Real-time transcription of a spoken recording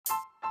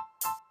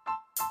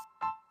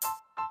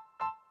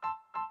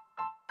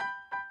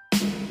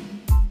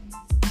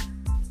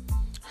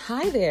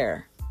Hi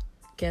there.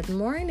 Good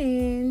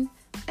morning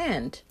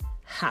and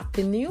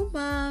happy new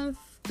month.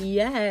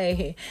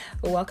 Yay.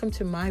 Welcome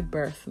to my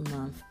birth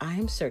month. I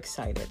am so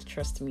excited.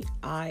 Trust me,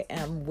 I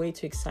am way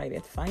too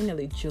excited.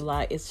 Finally,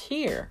 July is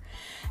here.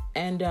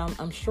 And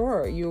I'm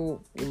sure you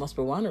must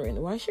be wondering,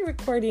 why is she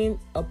recording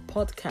a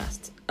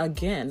podcast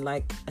again?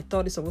 Like, I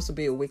thought it's supposed to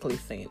be a weekly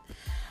thing.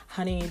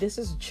 Honey, this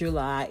is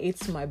July.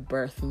 It's my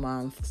birth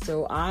month.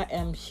 So I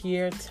am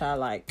here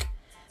to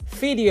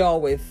feed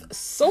y'all with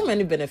so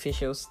many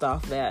beneficial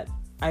stuff that,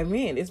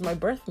 it's my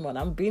birth month.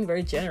 I'm being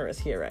very generous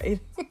here, right?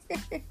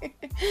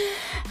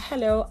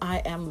 Hello, I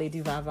am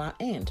Lady Vava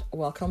and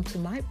welcome to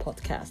my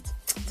podcast.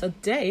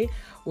 Today,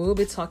 we will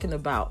be talking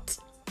about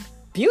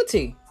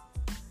beauty.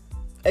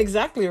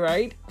 Exactly,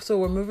 right? So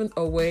we're moving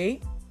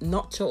away,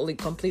 not totally,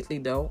 completely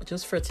though,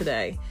 just for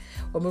today.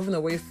 We're moving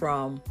away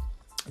from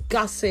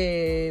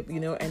gossip,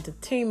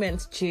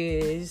 entertainment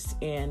gist,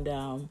 and,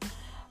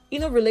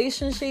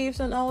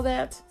 relationships and all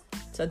that.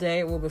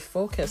 Today, we'll be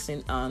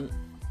focusing on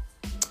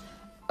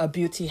a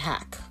beauty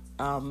hack.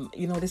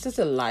 This is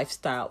a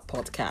lifestyle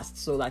podcast.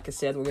 So like I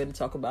said, we're going to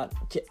talk about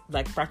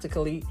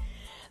practically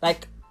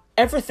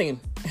everything,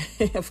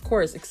 of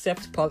course,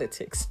 except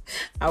politics.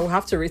 I will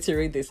have to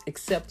reiterate this,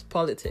 except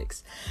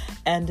politics.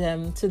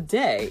 And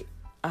today,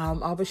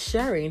 I'll be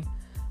sharing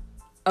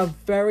a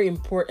very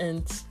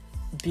important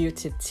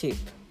beauty tip.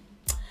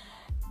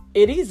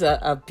 It is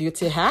a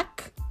beauty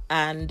hack,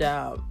 and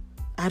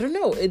I don't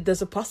know,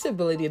 there's a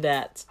possibility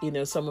that,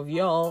 some of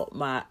y'all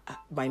might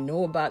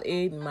know about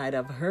it, might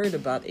have heard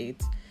about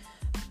it.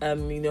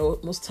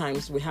 Most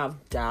times we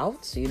have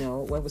doubts,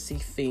 when we see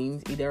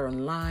things either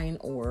online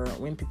or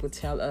when people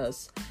tell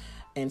us,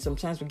 and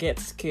sometimes we get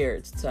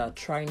scared to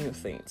try new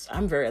things.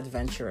 I'm very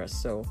adventurous,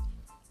 so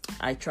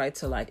I try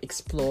to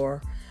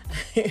explore,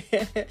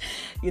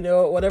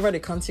 whatever the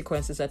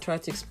consequences, I try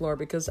to explore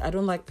because I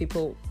don't like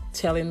people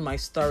telling my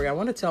story. I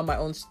want to tell my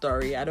own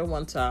story. I don't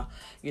want to,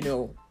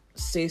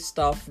 say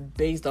stuff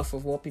based off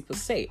of what people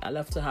say. I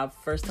love to have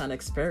first-hand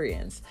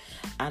experience.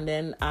 And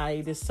then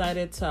I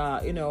decided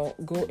to,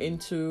 go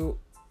into,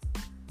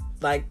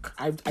 I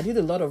did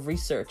a lot of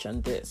research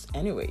on this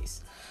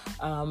anyways,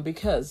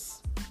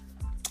 because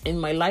in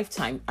my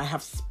lifetime, I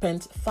have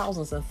spent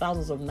thousands and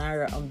thousands of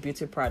naira on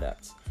beauty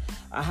products.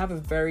 I have a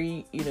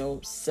very,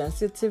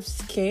 sensitive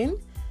skin,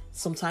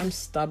 sometimes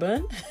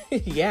stubborn.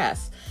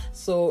 Yes.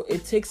 So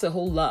it takes a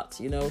whole lot,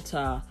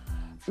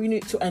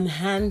 to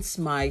enhance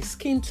my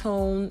skin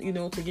tone,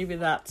 to give it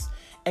that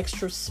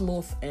extra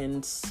smooth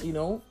and,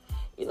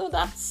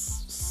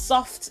 that's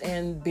soft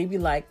and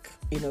baby-like,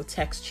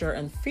 texture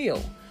and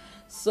feel.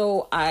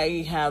 So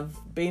I have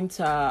been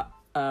to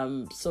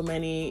so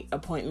many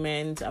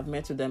appointments. I've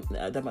met with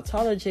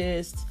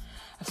dermatologists.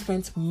 I've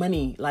spent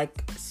money,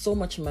 so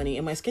much money,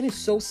 and my skin is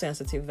so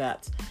sensitive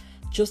that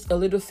just a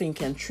little thing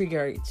can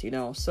trigger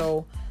it,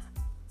 So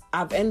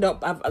I've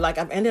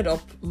ended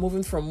up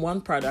moving from one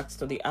product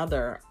to the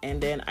other, and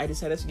then I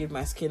decided to give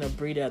my skin a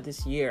breather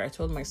this year. I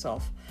told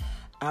myself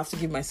I have to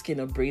give my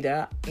skin a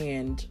breather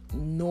and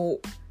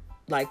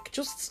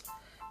just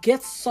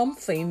get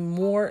something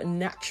more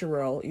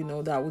natural,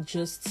 that would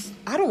just,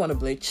 I don't want to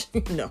bleach,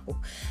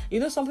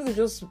 something to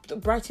just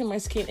brighten my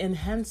skin,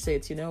 enhance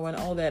it, and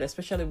all that,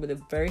 especially with the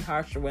very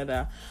harsh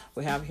weather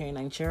we have here in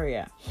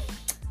Nigeria.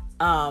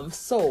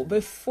 So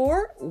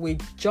before we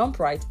jump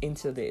right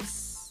into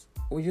this,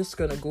 we're just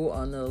going to go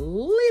on a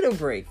little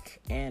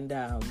break. And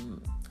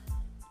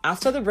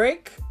after the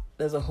break,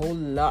 there's a whole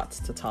lot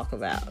to talk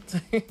about.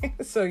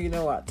 So you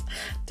know what?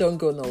 Don't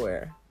go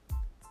nowhere.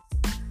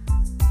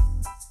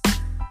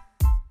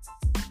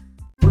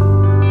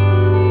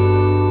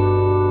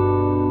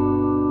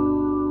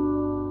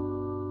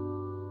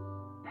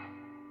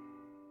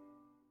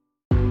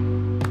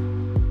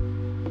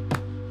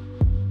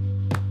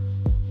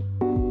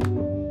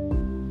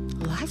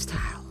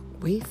 Lifestyle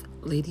with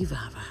Lady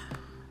Vava.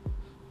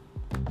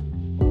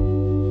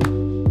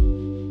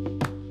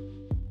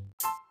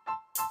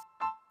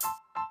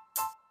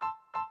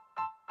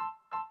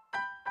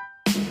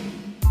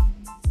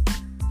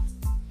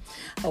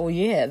 Oh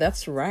yeah,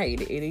 that's right.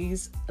 It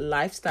is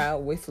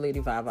Lifestyle with Lady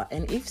Vava.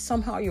 And if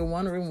somehow you're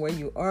wondering where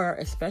you are,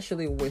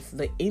 especially with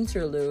the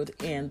interlude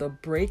and the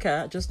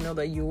breaker, just know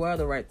that you are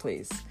the right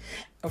place.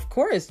 Of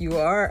course, you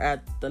are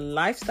at the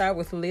Lifestyle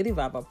with Lady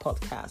Vava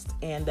podcast.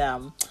 And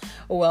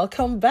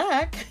welcome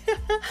back.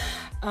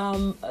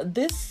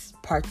 This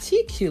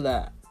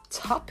particular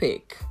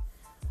topic,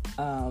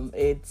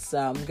 it's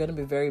going to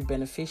be very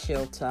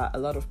beneficial to a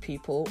lot of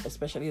people,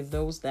 especially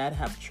those that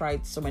have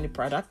tried so many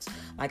products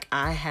like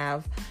I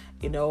have,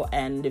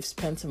 and they've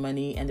spent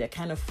money and they're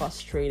kind of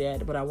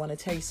frustrated. But I want to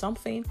tell you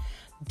something.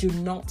 Do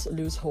not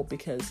lose hope,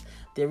 because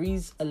there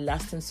is a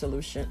lasting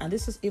solution. And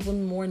this is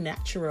even more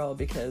natural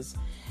because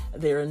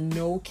there are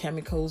no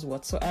chemicals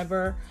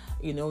whatsoever,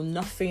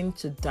 nothing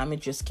to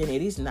damage your skin.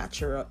 It is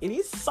natural. It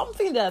is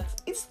something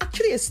that it's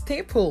actually a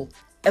staple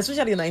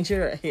especially in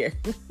Nigeria here.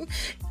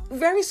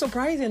 Very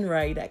surprising,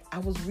 right? Like, I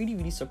was really,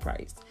 really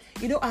surprised.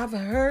 I've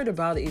heard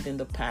about it in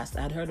the past.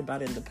 I had heard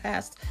about it in the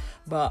past,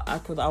 but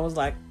I was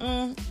like,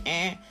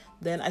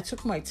 Then I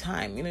took my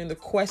time, in the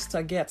quest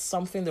to get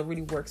something that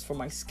really works for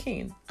my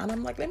skin. And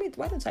I'm like,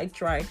 why don't I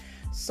try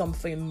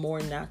something more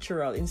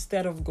natural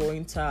instead of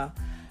going to,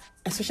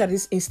 especially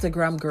these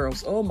Instagram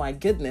girls. Oh my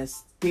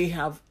goodness. They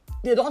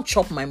don't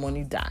chop my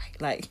money die.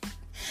 Like,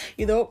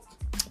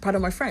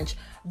 pardon my French.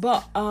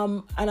 But,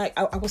 and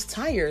I was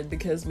tired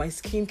because my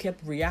skin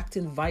kept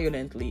reacting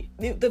violently.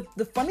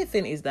 The funny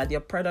thing is that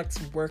their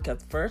products work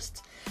at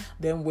first.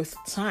 Then with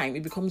time,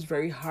 it becomes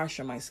very harsh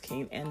on my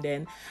skin. And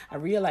then I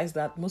realized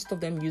that most of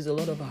them use a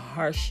lot of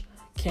harsh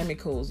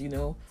chemicals,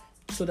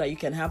 so that you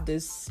can have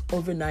this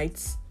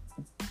overnight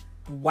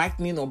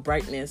whitening or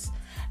brightness.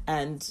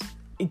 And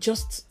it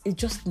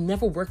just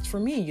never worked for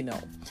me,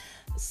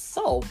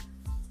 So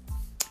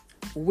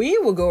we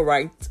will go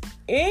right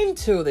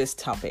into this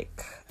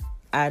topic.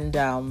 And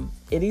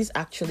it is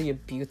actually a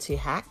beauty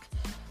hack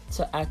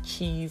to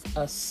achieve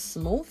a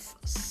smooth,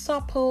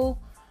 supple,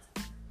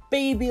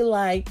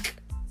 baby-like,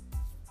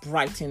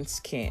 brightened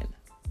skin.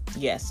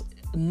 Yes,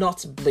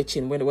 not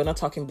bleaching. We're not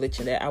talking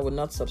bleaching there. I would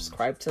not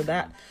subscribe to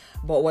that.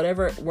 But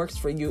whatever works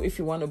for you, if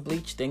you want to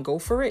bleach, then go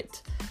for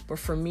it. But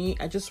for me,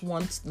 I just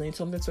want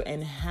something to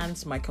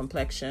enhance my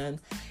complexion.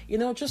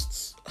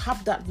 Just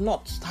have that,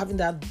 not having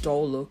that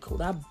dull look,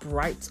 that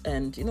bright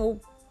and,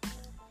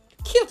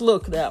 cute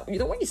look that,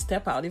 when you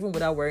step out, even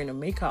without wearing a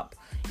makeup,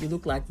 you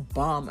look like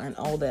bomb and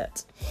all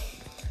that.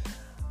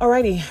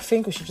 Alrighty, I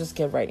think we should just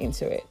get right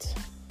into it.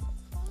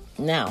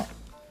 Now,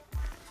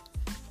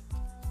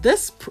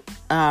 this,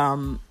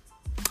 I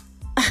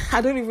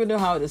don't even know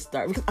how to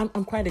start because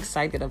I'm quite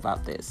excited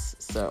about this.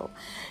 So,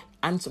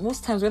 and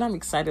most times when I'm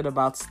excited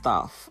about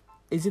stuff,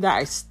 is it that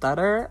I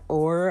stutter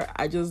or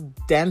I just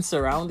dance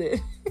around it?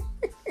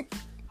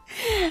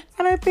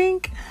 And I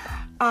think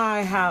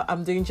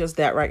I'm doing just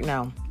that right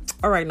now.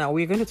 All right, now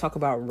we're going to talk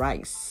about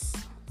rice.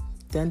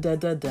 Dun, dun,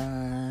 dun,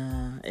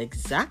 dun.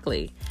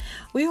 Exactly.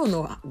 We all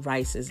know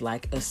rice is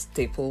like a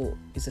staple.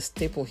 It's a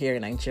staple here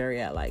in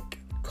Nigeria. Like,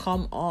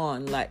 come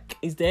on. Like,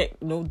 is there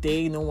no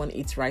day no one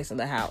eats rice in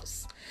the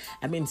house?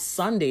 I mean,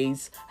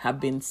 Sundays have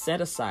been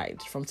set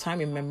aside from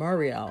time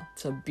immemorial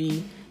to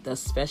be the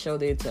special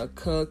day to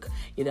cook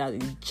either the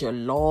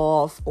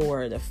jollof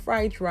or the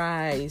fried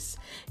rice,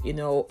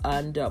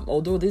 and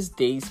although these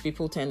days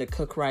people tend to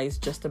cook rice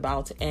just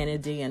about any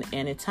day and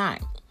any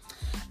time.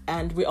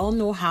 And we all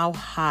know how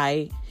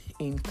high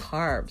in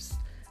carbs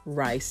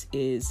rice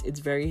is. It's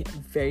very,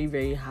 very,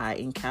 very high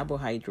in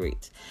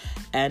carbohydrate.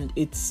 And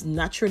it's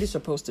naturally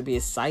supposed to be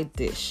a side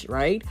dish,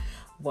 right?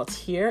 But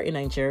here in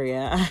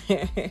Nigeria,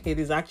 it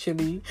is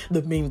actually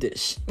the main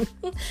dish.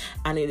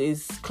 And it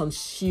is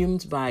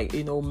consumed by,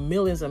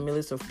 millions and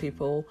millions of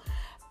people.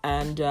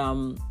 And,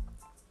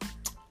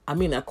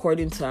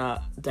 according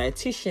to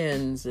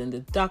dietitians and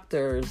the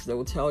doctors, they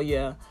will tell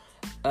you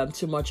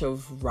too much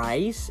of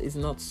rice is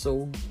not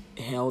so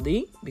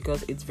healthy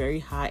because it's very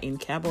high in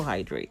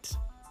carbohydrates.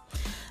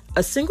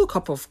 A single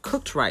cup of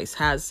cooked rice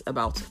has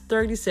about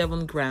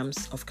 37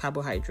 grams of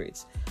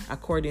carbohydrates,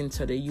 according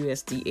to the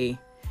USDA.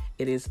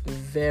 It is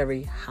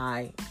very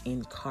high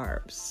in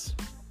carbs.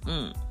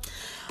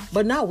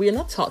 But now we're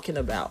not talking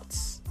about,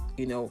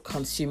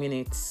 consuming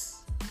it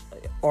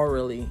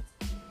orally.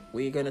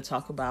 We're going to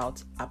talk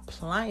about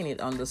applying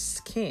it on the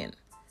skin.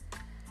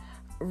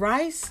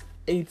 Rice,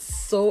 it's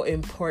so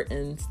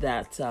important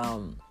that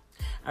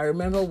I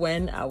remember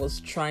when I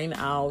was trying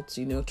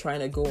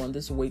to go on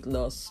this weight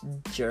loss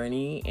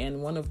journey,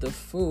 and one of the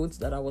foods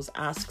that I was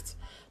asked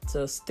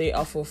to stay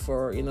off of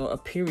for, a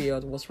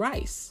period was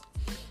rice.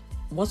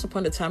 Once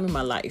upon a time in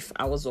my life,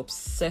 I was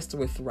obsessed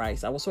with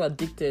rice. I was so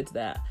addicted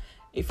that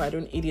if I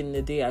don't eat it in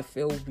a day, I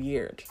feel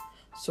weird.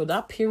 So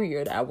that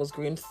period, I was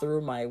going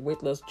through my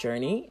weight loss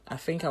journey. I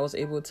think I was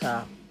able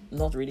to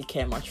not really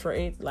care much for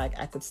it. Like,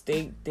 I could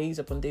stay days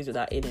upon days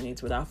without eating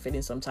it, without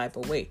feeling some type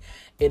of way.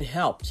 It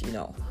helped,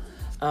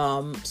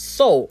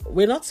 So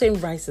we're not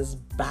saying rice is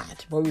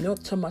bad, but we know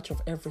too much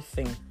of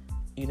everything.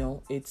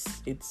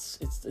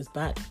 It's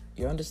bad.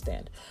 You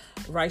understand?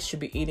 Rice should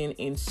be eaten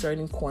in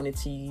certain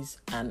quantities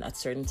and at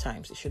certain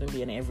times. It shouldn't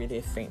be an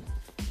everyday thing.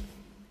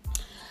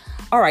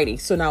 Alrighty,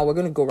 so now we're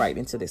going to go right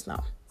into this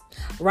now.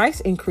 Rice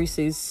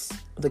increases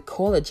the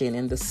collagen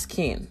in the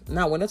skin.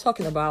 Now, we're not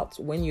talking about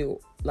when you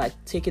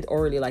take it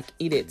orally,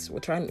 eat it. We're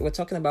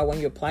talking about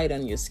when you apply it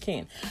on your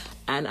skin.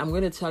 And I'm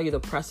going to tell you the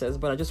process,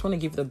 but I just want to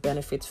give the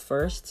benefits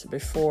first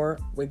before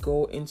we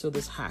go into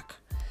this hack.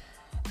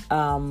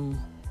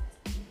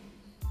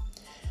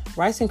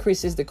 Rice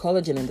increases the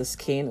collagen in the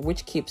skin,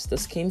 which keeps the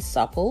skin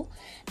supple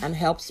and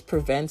helps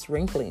prevent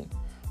wrinkling.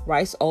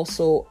 Rice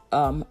also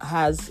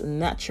has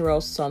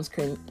natural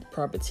sunscreen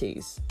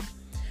properties.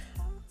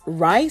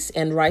 Rice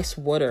and rice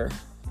water,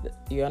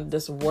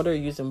 this water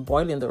used in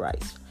boiling the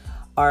rice,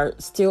 are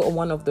still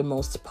one of the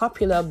most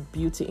popular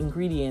beauty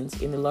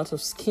ingredients in a lot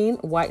of skin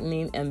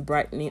whitening and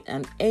brightening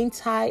and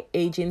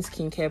anti-aging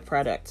skincare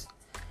products.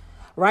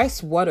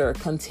 Rice water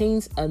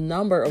contains a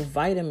number of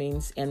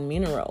vitamins and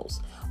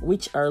minerals,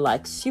 which are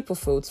like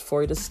superfoods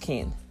for the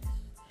skin.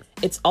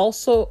 It's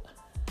also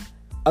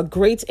a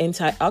great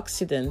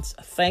antioxidant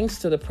thanks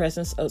to the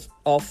presence of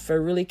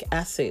ferulic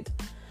acid.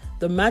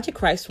 The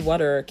magic rice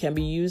water can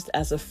be used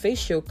as a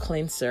facial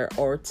cleanser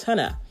or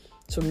toner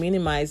to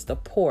minimize the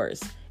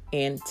pores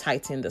and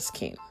tighten the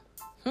skin.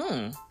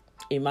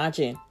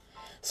 Imagine.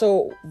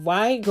 So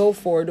why go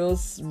for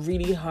those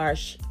really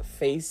harsh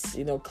face,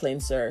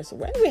 cleansers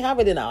when we have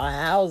it in our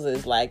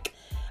houses, like,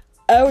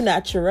 au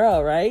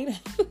natural, right?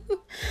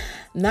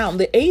 Now,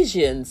 the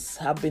Asians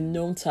have been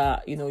known to,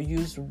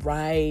 use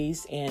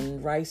rice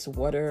and rice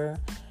water,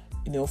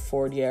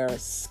 for their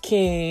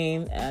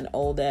skin and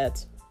all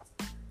that.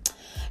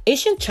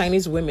 Ancient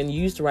Chinese women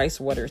used rice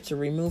water to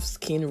remove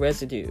skin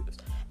residues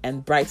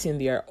and brighten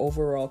their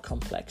overall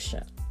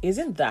complexion.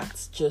 Isn't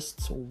that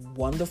just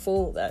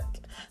wonderful that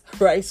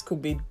rice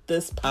could be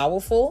this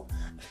powerful?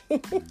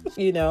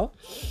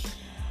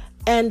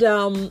 And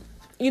when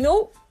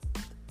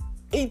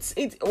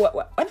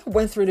I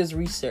went through this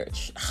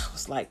research, I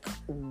was like,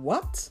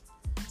 what?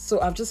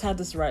 So I've just had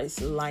this rice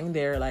lying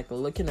there, like,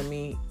 looking at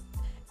me,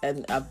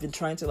 and I've been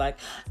trying to, like,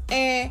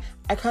 I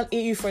can't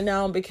eat you for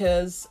now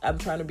because I'm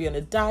trying to be on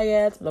a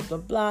diet, blah, blah,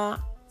 blah.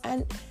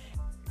 And,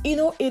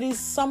 it is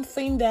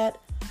something that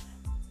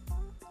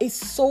is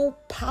so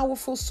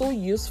powerful, so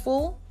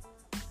useful,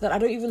 that I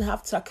don't even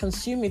have to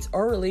consume it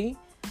orally.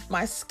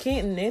 My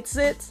skin needs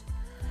it.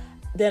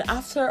 Then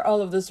after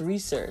all of this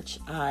research,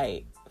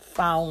 I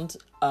found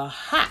a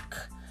hack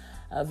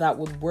that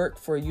would work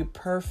for you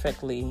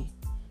perfectly.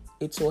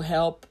 It will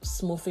help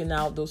smoothing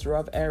out those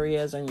rough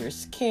areas on your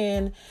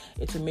skin.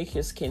 It will make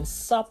your skin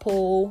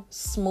supple,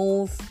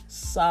 smooth,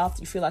 soft.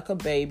 You feel like a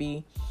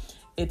baby.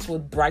 It will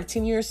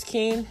brighten your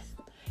skin.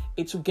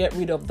 It will get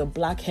rid of the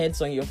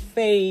blackheads on your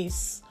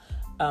face,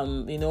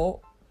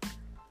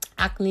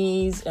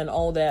 acne and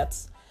all that.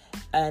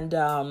 And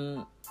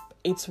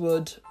it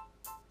would,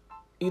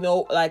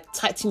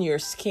 tighten your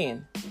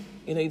skin.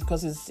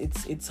 Because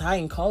it's high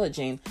in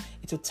collagen.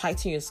 It will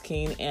tighten your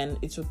skin and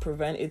it will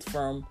prevent it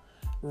from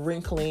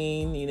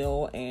wrinkling,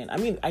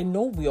 and I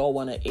know we all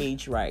want to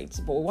age right,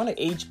 but we want to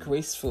age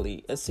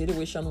gracefully, a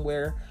situation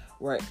where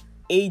we're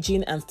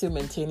aging and still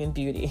maintaining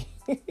beauty.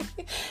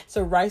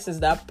 So rice is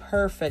that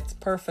perfect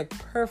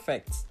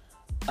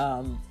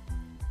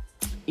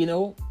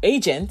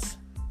agent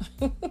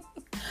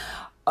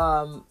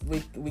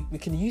we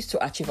can use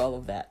to achieve all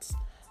of that.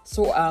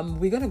 So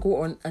we're gonna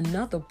go on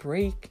another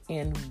break,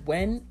 and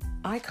when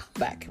I come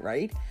back,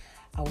 right,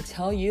 I will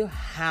tell you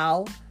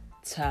how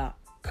to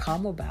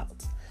come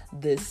about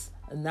this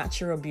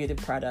natural beauty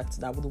product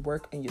that would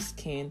work on your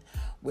skin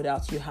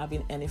without you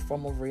having any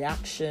form of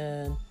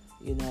reaction,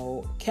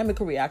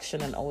 chemical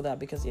reaction and all that,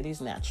 because it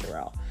is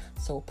natural.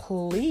 So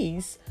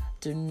please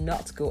do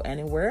not go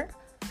anywhere.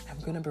 I'm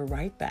going to be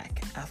right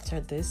back after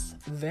this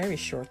very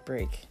short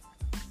break.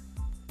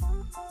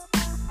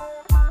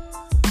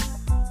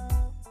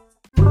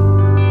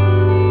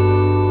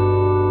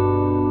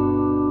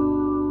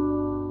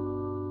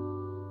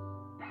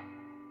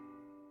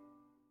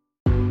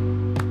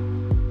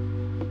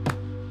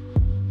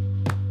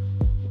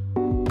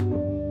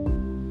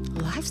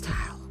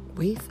 Lifestyle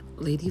with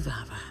Lady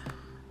Vava.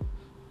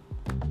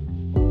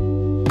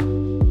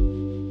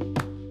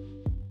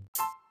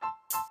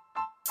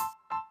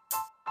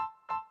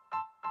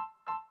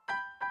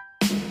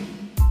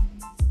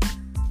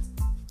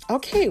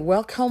 Okay,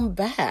 welcome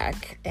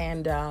back.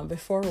 And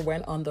before we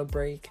went on the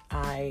break,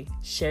 I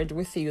shared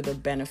with you the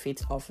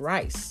benefits of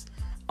rice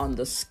on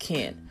the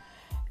skin.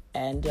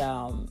 And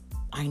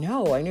I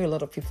know a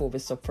lot of people will be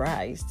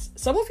surprised.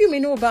 Some of you may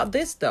know about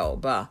this though,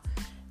 but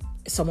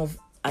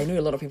I know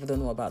a lot of people don't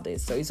know about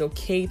this. So it's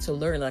okay to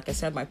learn. Like I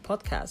said, my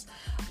podcast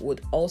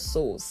would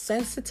also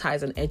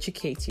sensitize and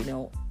educate,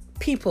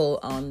 people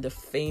on the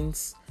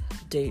things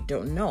they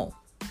don't know.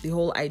 The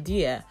whole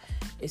idea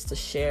is to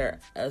share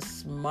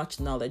as much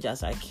knowledge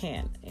as I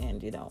can,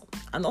 and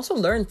and also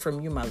learn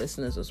from you, my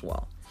listeners, as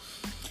well.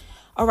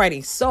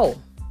 Alrighty, so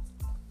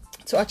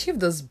to achieve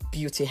this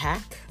beauty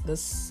hack,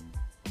 this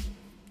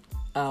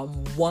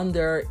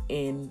wonder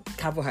in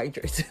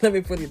carbohydrates, let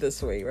me put it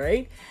this way,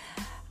 right?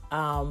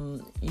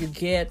 You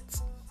get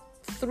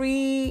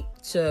 3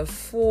 to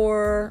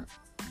 4,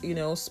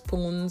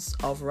 spoons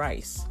of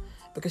rice,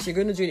 because you're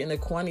going to do it in a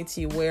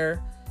quantity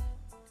where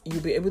you'll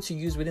be able to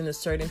use within a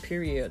certain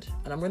period.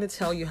 And I'm going to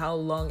tell you how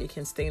long it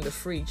can stay in the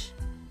fridge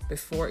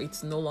before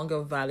it's no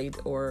longer valid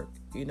or,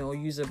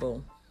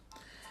 usable.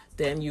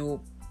 Then you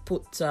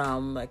put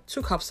 2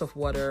 cups of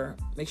water.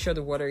 Make sure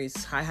the water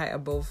is high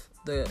above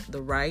the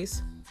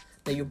rice.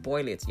 Then you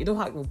boil it. You don't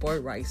have to boil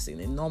rice in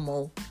a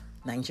normal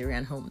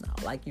Nigerian home now.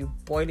 Like, you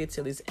boil it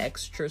till it's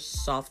extra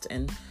soft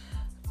and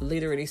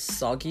literally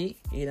soggy,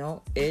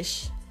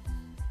 ish.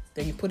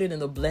 Then you put it in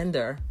the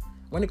blender.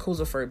 When it cools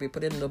off, you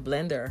put it in the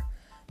blender.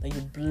 Then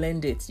you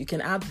blend it. You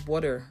can add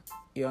water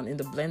in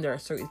the blender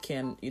so it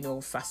can,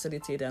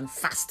 facilitate and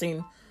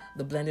fasten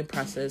the blending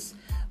process.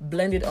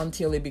 Blend it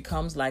until it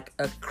becomes like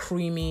a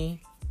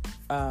creamy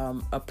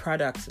a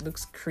product. It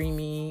looks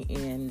creamy,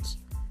 and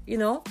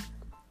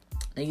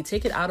and you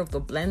take it out of the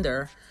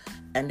blender,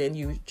 and then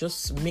you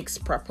just mix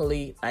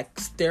properly, like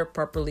stir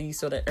properly,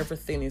 so that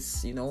everything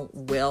is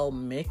well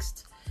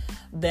mixed.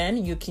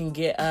 Then you can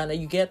get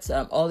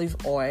olive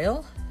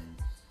oil.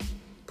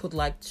 Put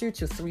like 2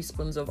 to 3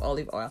 spoons of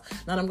olive oil.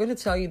 Now I'm going to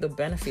tell you the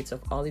benefits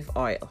of olive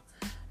oil.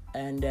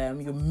 And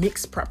you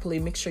mix properly.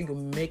 Make sure your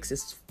mix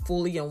is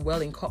fully and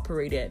well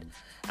incorporated.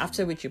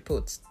 After which you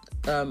put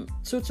 2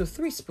 to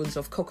 3 spoons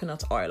of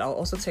coconut oil. I'll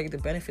also tell you the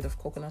benefit of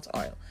coconut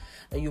oil.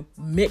 And you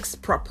mix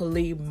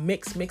properly,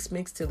 mix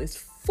till it's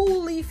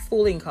fully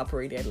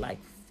incorporated,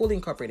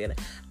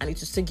 and it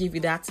just to give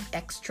you that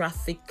extra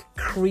thick,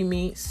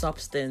 creamy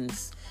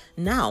substance.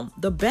 Now,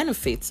 the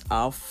benefits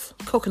of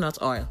coconut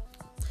oil.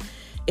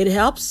 It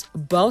helps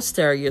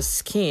bolster your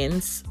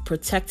skin's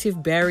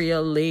protective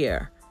barrier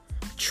layer,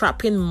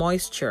 trapping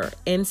moisture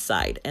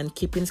inside and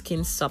keeping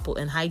skin supple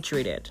and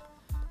hydrated.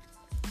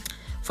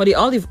 For the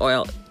olive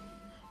oil,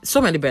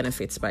 so many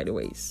benefits, by the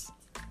ways,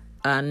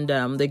 and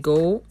they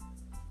go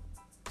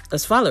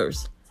as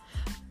follows.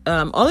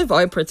 Olive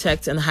oil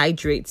protects and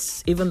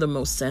hydrates even the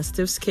most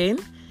sensitive skin.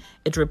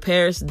 It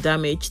repairs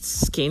damaged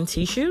skin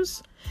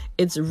tissues.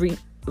 It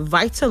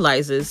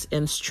revitalizes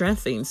and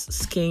strengthens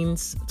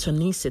skin's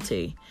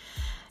tonicity.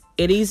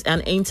 It is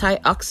an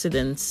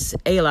antioxidant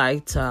ally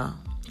to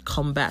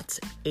combat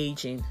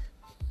aging.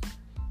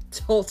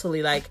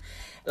 Totally, like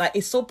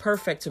it's so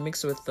perfect to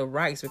mix with the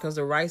rice, because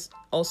the rice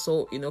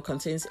also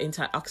contains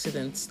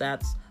antioxidants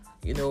that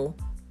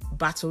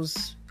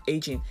battles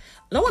aging.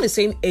 No one is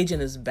saying aging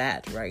is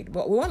bad, right?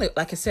 But we want to,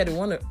 like I said, we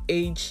want to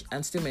age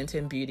and still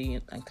maintain beauty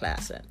and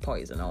class and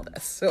poise and all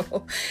that.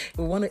 So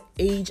we want to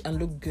age and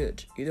look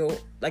good.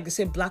 Like they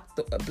say, black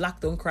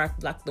don't crack.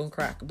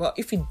 But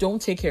if you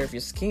don't take care of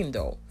your skin,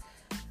 though,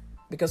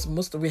 because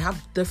we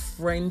have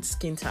different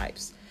skin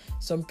types.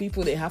 Some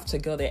people, they have to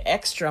go the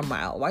extra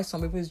mile. Why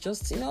some people, it's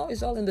just,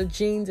 it's all in the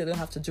genes. They don't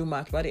have to do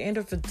much. By the end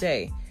of the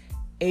day,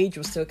 age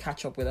will still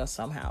catch up with us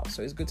somehow.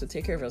 So it's good to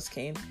take care of your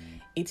skin,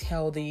 eat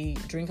healthy,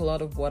 drink a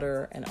lot of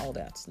water and all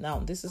that. Now,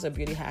 this is a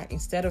beauty hack.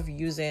 Instead of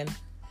using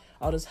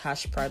all those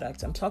harsh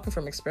products, I'm talking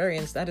from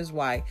experience. That is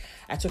why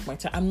I took my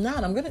time.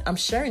 I'm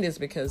sharing this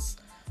because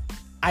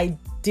I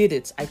did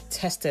it. I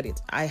tested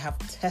it. I have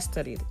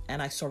tested it and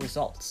I saw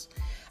results.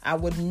 I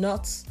would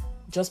not,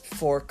 just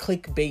for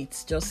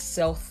clickbait, just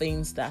sell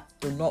things that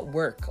do not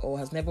work or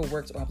has never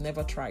worked or have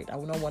never tried. I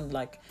would not want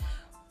to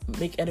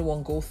make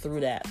anyone go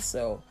through that.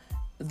 So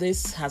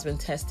this has been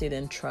tested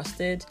and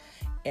trusted,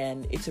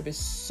 and it will be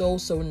so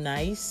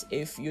nice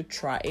if you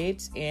try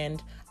it.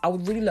 And I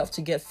would really love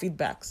to get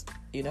feedbacks,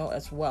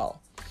 as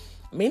well.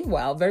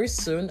 Meanwhile, very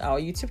soon our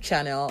YouTube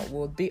channel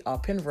will be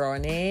up and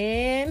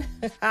running.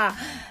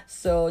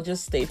 So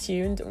just stay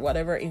tuned.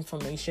 Whatever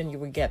information you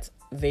will get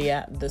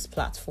via this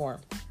platform.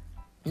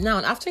 Now,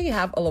 after you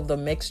have all of the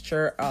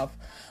mixture of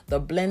the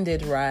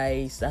blended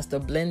rice, that's the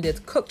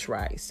blended cooked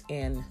rice,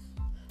 and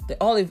the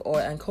olive oil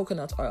and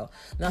coconut oil.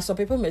 Now, some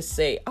people may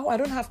say, oh, I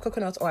don't have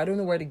coconut oil, I don't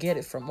know where to get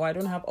it from. Or I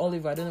don't have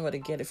olive oil, I don't know where to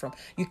get it from.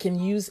 You can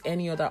use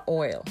any other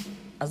oil,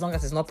 as long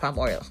as it's not palm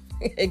oil.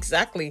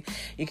 Exactly.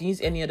 You can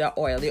use any other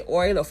oil. The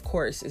oil, of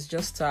course, is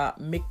just to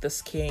make the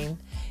skin,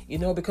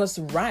 because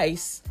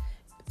rice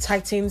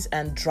tightens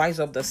and dries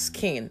up the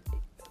skin.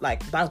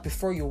 That's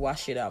before you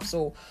wash it up.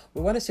 So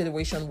we want a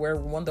situation where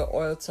we want the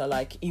oil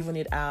to even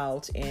it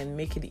out and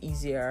make it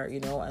easier,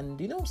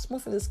 and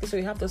smooth the skin, so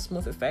you have the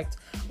smooth effect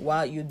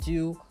while you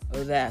do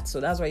that. So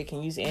that's why you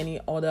can use any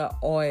other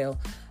oil.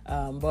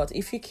 But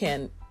if you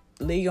can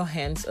lay your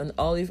hands on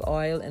olive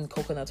oil and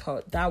coconut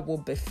oil, that will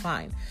be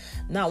fine.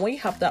 Now, when you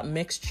have that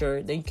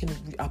mixture, then you can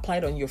apply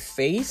it on your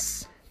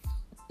face.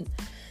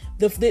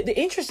 The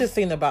interesting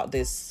thing about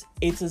this,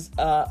 it is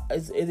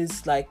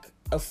like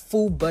a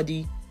full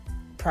body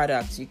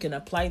product. You can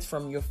apply it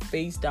from your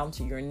face down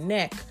to your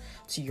neck,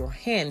 to your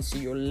hands, to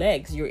your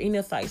legs, your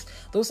inner thighs,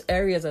 those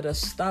areas that are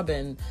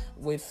stubborn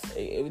with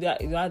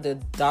they're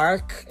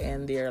dark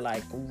and they're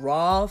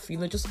rough.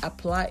 Just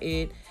apply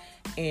it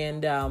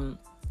and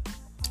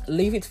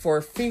leave it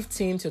for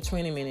 15 to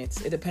 20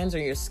 minutes. It depends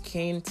on your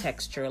skin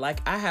texture.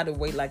 I had to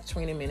wait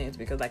 20 minutes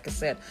because, like I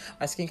said,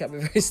 my skin can be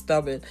very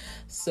stubborn.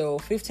 So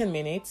 15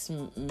 minutes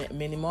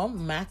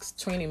minimum, max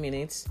 20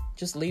 minutes.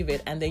 Just leave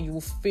it, and then you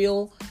will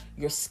feel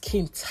your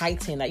skin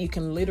tighten. You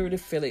can literally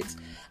feel it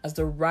as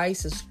the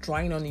rice is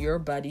drying on your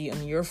body,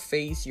 on your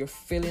face. You're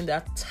feeling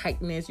that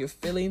tightness. You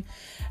feel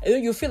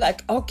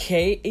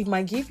okay, it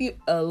might give you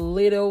a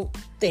little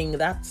thing,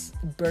 that's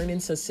burning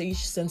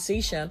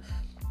sensation,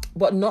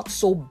 but not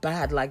so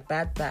bad,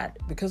 bad,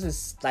 because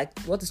it's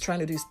what it's trying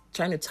to do is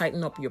trying to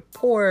tighten up your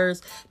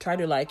pores, try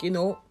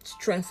to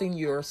strengthen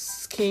your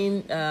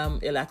skin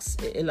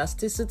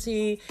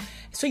elasticity,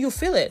 so you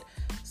feel it.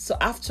 So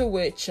after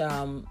which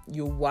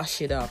you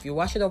wash it up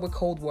with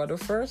cold water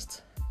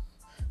first,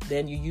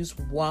 then you use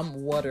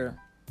warm water,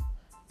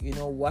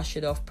 wash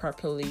it off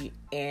properly,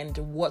 and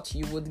what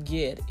you would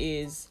get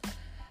is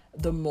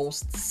the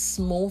most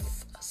smooth,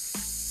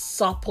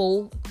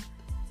 supple,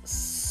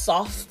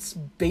 soft,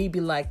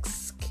 baby-like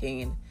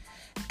skin.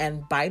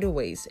 And by the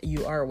ways,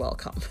 you are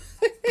welcome.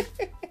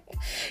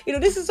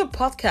 This is a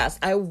podcast.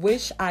 I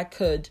wish I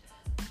could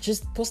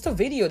just post a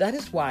video. That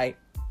is why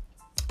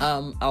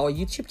our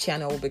YouTube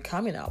channel will be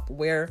coming up,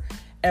 where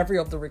every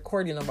of the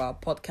recording of our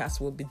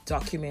podcast will be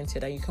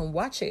documented, and you can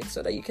watch it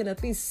so that you can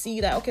at least see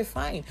that, okay,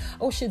 fine.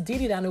 Oh, she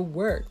did it and it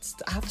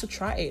worked. I have to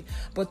try it.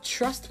 But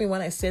trust me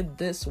when I said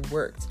this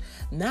worked.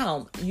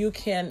 Now you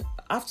can,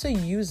 after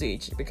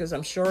usage, because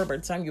I'm sure by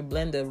the time you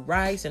blend the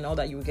rice and all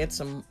that, you will get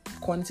some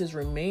quantities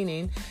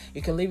remaining.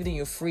 You can leave it in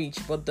your fridge,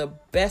 but the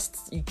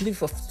best, you can leave it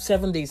for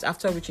 7 days,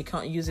 after which you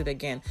can't use it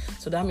again.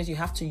 So that means you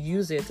have to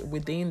use it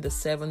within the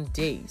 7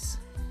 days.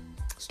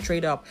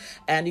 Straight up.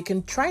 And you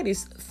can try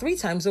this 3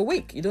 times a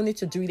week. You don't need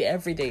to do it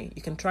every day.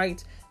 You can try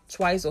it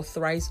twice or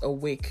thrice a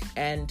week,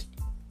 and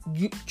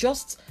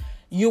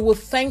you will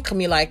thank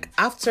me. Like,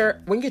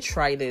 after, when you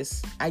try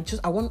this, I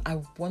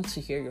want to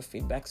hear your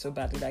feedback so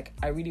badly. Like,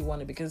 I really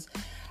want it, because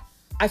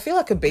I feel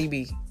like a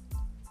baby.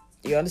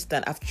 You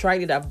understand? I've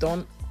tried it. I've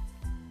done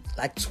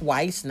like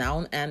twice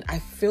now, and I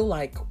feel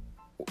like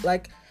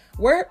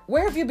where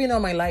have you been all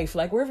my life?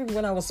 Like, where have you been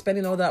when I was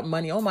spending all that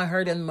money, all my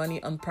hard-earned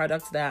money on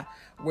products that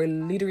were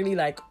literally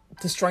like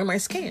destroying my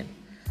skin?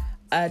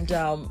 And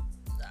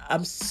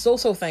I'm so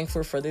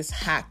thankful for this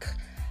hack.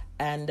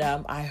 And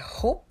I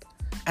hope,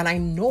 and I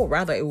know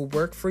rather, it will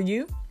work for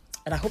you.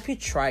 And I hope you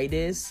try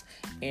this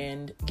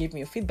and give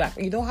me a feedback.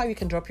 You know how you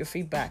can drop your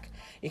feedback?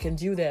 You can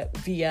do that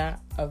via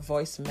a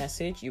voice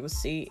message. You will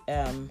see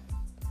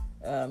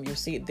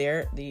it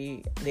there,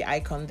 the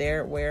icon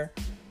there where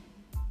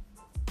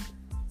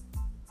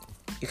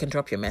you can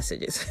drop your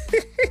messages.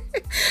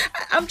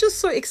 I'm just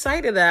so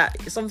excited that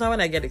sometimes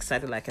when I get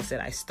excited, like I said,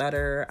 I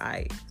stutter.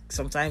 I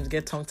sometimes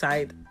get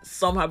tongue-tied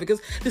somehow,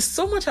 because there's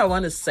so much I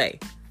want to say.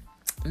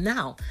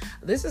 Now,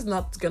 this is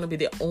not going to be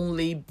the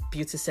only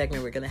beauty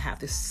segment we're going to have.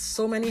 There's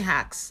so many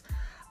hacks,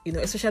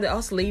 especially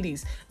us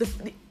ladies.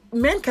 The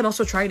men can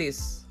also try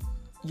this.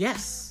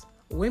 Yes,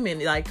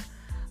 women, like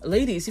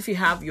ladies, if you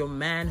have your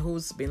man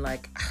who's been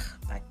like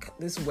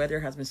this weather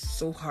has been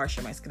so harsh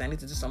on my skin, I need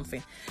to do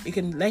something, you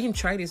can let him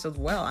try this as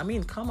well. I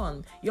mean, come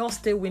on, y'all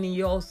stay winning,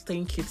 y'all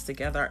staying kids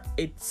together.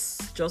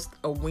 It's just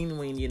a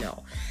win-win,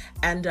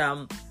 And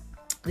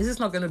this is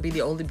not going to be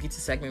the only beauty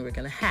segment we're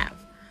going to have.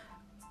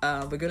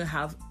 We're going to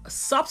have a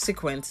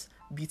subsequent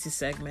beauty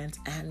segment,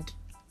 and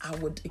I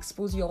would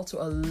expose you all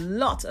to a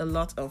lot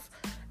of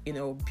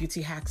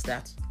beauty hacks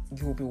that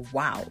you will be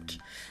wowed.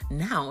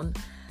 Now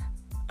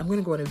I'm going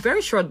to go on a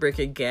very short break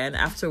again,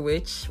 after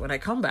which, when I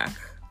come back,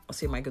 I'll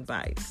say my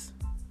goodbyes.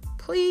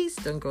 Please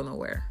don't go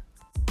nowhere.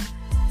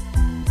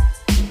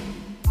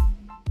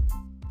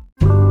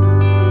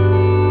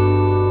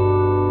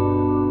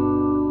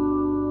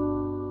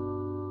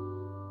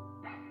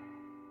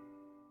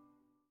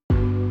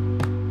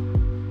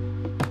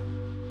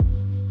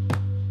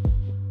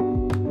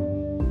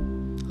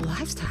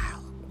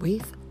 Lifestyle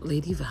with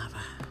Lady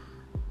Vava.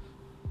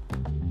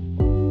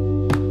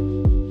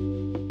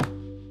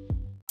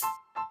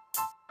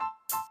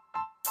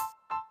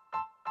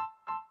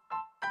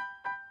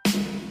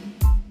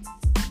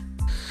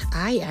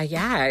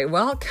 Aye,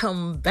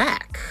 welcome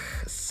back.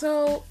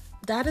 So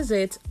that is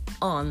it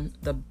on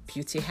the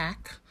beauty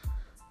hack,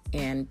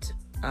 and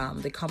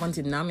the common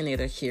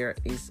denominator here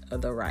is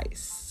the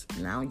rice.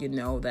 Now you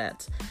know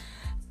that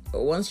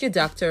once your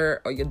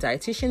doctor or your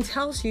dietitian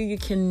tells you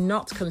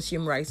cannot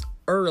consume rice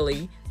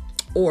early,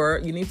 or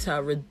you need to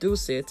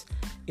reduce it,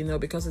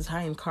 because it's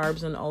high in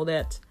carbs and all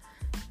that,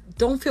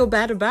 don't feel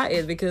bad about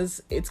it,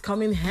 because it's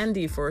coming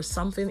handy for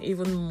something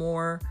even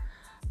more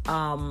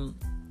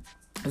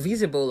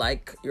visible,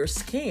 like your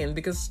skin.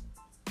 Because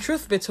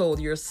truth be told,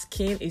 your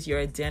skin is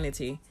your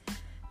identity.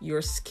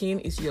 Your skin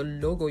is your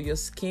logo. Your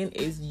skin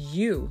is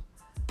you.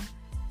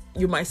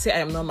 You might say, I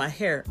am not my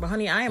hair, but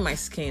honey, I am my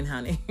skin,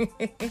 honey.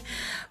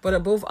 But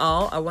above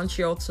all, I want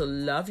you all to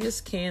love your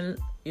skin,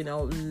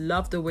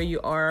 love the way you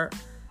are.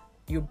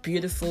 You're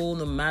beautiful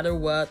no matter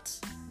what,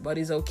 but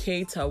it's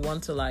okay to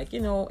want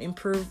to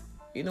improve,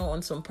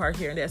 on some part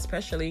here and there,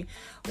 especially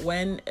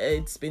when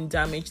it's been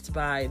damaged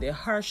by the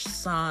harsh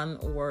sun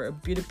or a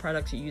beauty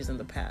product you used in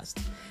the past.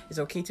 It's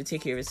okay to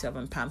take care of yourself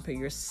and pamper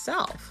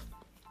yourself.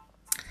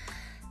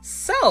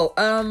 So,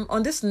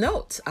 on this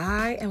note,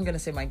 I am going to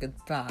say my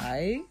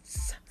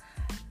goodbyes.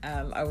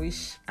 I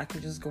wish I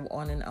could just go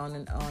on and on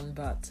and on,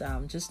 but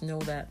just know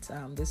that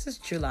this is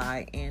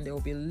July, and there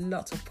will be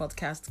lots of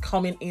podcasts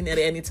coming in at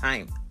any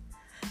time.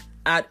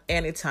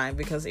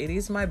 Because it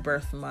is my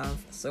birth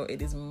month. So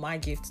it is my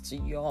gift to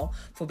y'all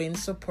for being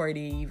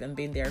supportive and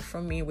being there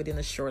for me within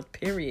a short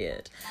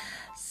period.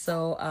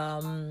 So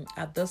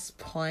at this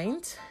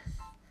point,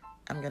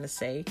 I'm going to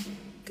say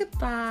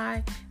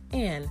goodbye,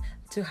 and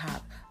to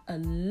have a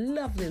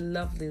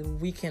lovely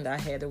weekend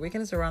ahead. The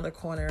weekend is around the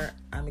corner.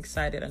 I'm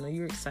excited. I know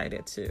you're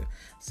excited too.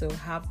 So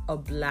have a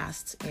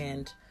blast,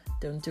 and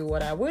don't do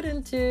what I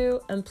wouldn't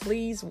do. And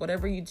please,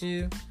 whatever you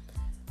do,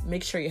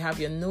 make sure you have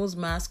your nose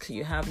mask,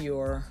 you have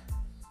your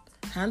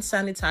hand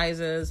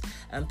sanitizers,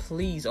 and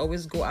please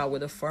always go out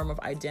with a form of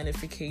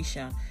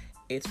identification.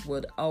 it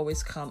would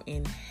always come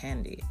in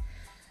handy.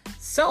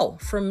 So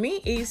from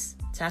me is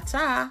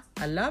ta-ta.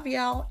 I love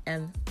y'all,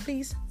 and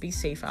please be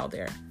safe out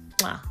there.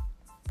 Mwah.